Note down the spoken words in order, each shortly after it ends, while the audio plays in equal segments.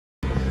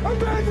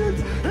abandoned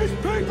his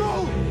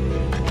people!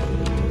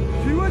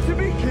 If you want to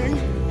be king,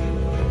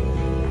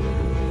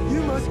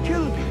 you must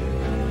kill me.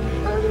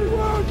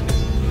 Anyone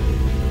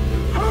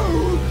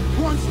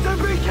who wants to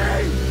be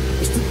king!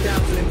 It was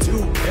 2002,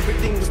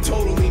 everything was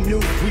totally new.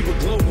 We were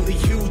globally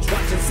huge,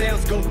 watching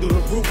sales go through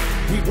the roof.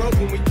 We wrote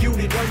when we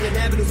feuded, Runyon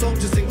Avenue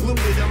soldiers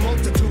included. A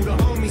multitude of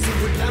homies who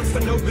were down for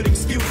no good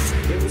excuse.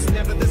 It was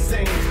never the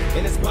same,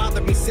 and it's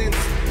bothered me since.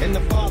 And the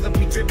farther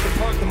we drift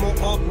apart, the more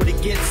awkward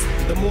it gets.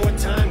 The more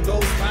time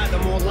goes by, the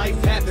more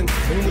life happens.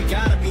 And we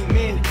gotta be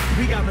men,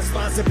 we got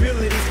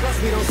responsibilities.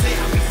 Plus we don't say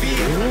how we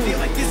feel. I feel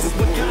like this is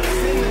what got us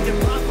in the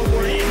debacle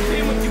we're in.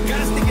 Man, when you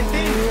gotta stick it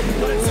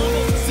thin, but it's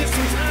almost as if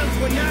sometimes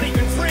we're not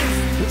even friends.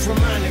 Which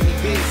reminded me,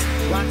 bitch,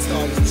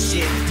 Rockstar was the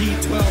shit.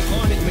 D12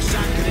 haunted, wish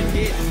I could've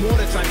did more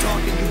to try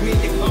talking you in.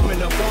 You're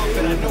coming up off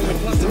it, I know it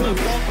wasn't my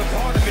fault, but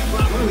part of it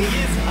probably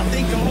is. I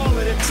think of all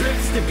of the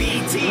trips to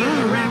BET and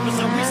the rappers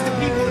I wish the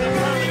people that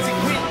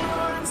politics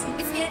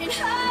with. It's getting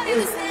hard in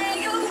this